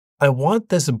I want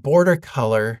this border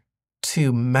color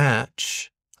to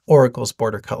match Oracle's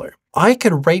border color. I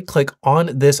could right-click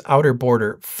on this outer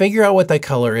border, figure out what that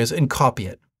color is, and copy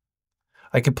it.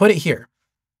 I could put it here.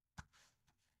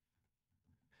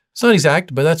 It's not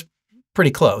exact, but that's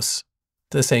pretty close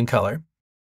to the same color.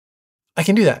 I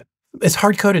can do that. It's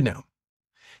hard-coded now.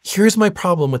 Here's my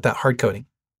problem with that hard coding.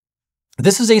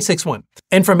 This is 861,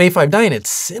 and from 859, it's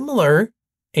similar.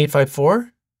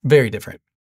 854, very different.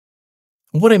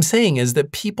 What I'm saying is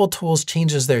that People Tools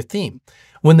changes their theme.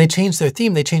 When they change their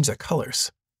theme, they change their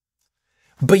colors.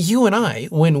 But you and I,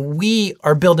 when we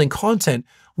are building content,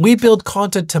 we build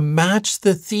content to match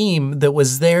the theme that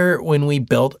was there when we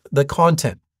built the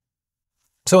content.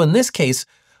 So in this case,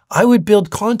 I would build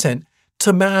content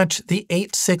to match the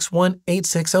 861,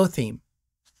 860 theme.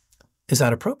 Is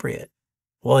that appropriate?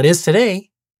 Well, it is today.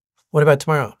 What about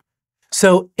tomorrow?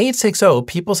 So 860,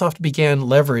 PeopleSoft began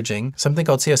leveraging something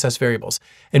called CSS variables,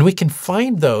 and we can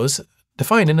find those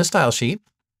defined in a style sheet,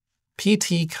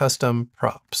 PT custom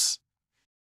props.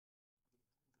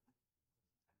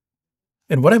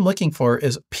 And what I'm looking for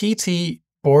is PT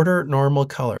border normal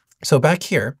color. So back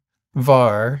here,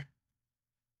 var,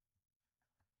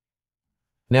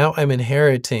 now I'm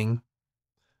inheriting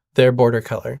their border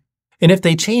color. And if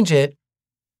they change it,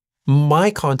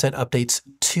 my content updates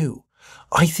too.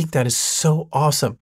 I think that is so awesome.